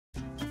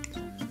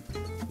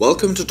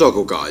Welcome to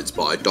Doggle Guides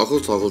by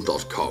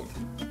Doggletoggle.com,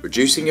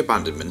 reducing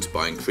abandonment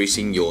by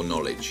increasing your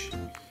knowledge.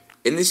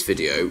 In this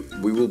video,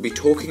 we will be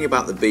talking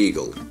about the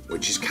Beagle,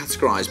 which is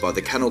categorised by the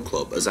Kennel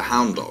Club as a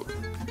hound dog.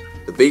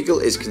 The Beagle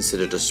is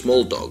considered a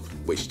small dog,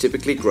 which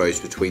typically grows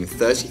between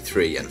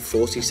 33 and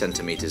 40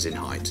 centimetres in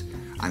height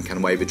and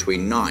can weigh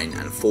between 9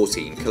 and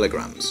 14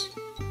 kilograms.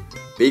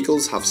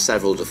 Beagles have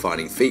several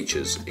defining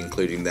features,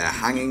 including their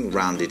hanging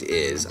rounded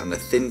ears and a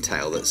thin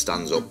tail that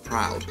stands up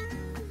proud.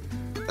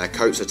 Their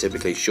coats are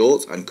typically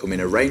short and come in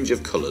a range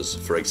of colours,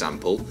 for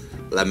example,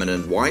 lemon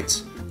and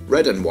white,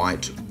 red and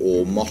white,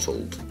 or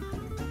mottled.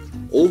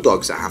 All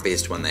dogs are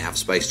happiest when they have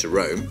space to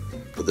roam,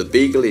 but the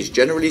Beagle is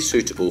generally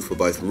suitable for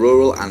both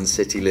rural and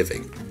city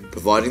living,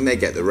 providing they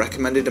get the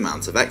recommended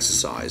amount of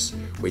exercise,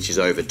 which is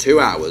over 2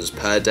 hours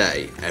per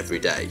day every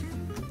day.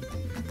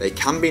 They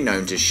can be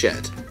known to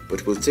shed,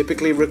 but will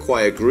typically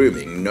require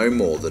grooming no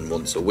more than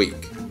once a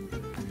week.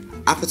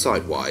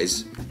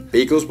 Appetite-wise,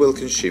 Beagles will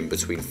consume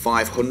between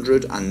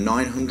 500 and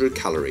 900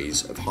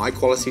 calories of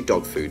high-quality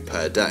dog food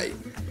per day.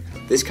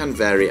 This can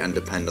vary and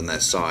depend on their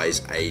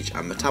size, age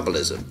and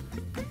metabolism.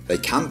 They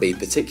can be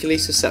particularly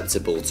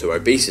susceptible to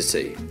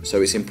obesity,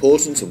 so it's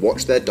important to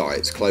watch their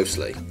diets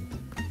closely.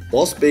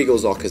 Whilst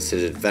Beagles are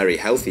considered very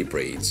healthy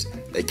breeds,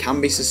 they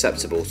can be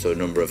susceptible to a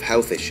number of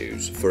health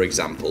issues, for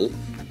example,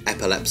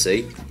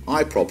 epilepsy,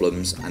 eye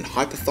problems and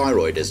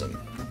hypothyroidism.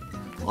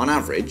 On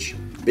average,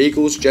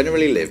 Beagles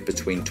generally live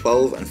between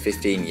 12 and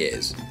 15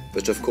 years,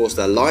 but of course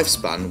their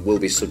lifespan will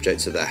be subject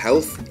to their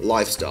health,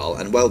 lifestyle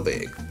and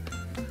well-being.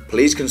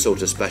 Please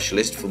consult a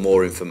specialist for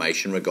more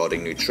information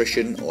regarding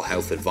nutrition or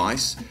health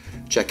advice.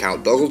 Check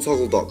out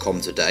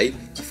Doggletoggle.com today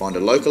to find a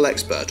local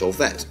expert or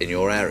vet in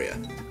your area.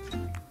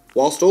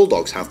 Whilst all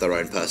dogs have their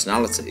own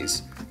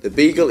personalities, the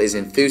Beagle is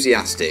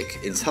enthusiastic,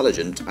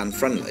 intelligent and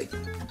friendly.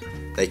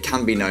 They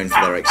can be known for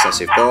their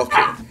excessive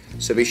barking,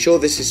 so be sure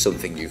this is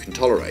something you can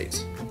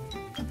tolerate.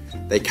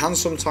 They can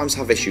sometimes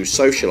have issues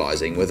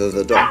socialising with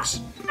other dogs,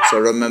 so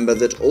remember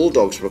that all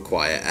dogs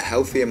require a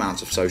healthy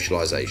amount of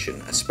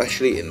socialisation,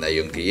 especially in their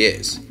younger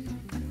years.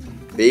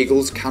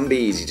 Beagles can be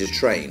easy to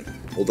train,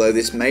 although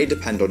this may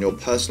depend on your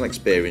personal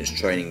experience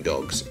training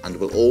dogs and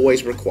will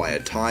always require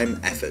time,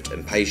 effort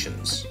and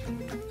patience.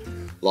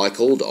 Like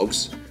all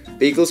dogs,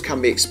 Beagles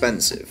can be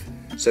expensive,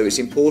 so it's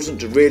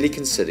important to really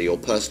consider your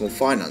personal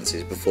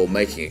finances before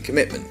making a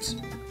commitment.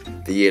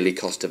 The yearly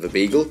cost of a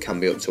Beagle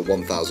can be up to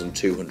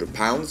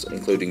 £1,200,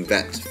 including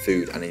vet,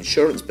 food and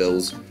insurance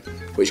bills,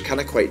 which can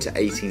equate to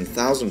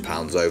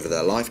 £18,000 over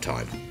their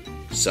lifetime.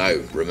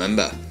 So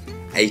remember,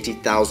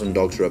 80,000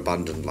 dogs were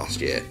abandoned last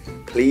year.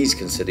 Please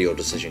consider your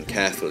decision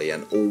carefully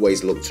and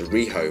always look to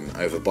rehome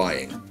over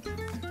buying.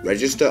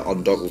 Register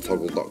on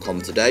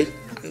Doggletoggle.com today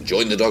and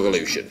join the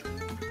Dogolution.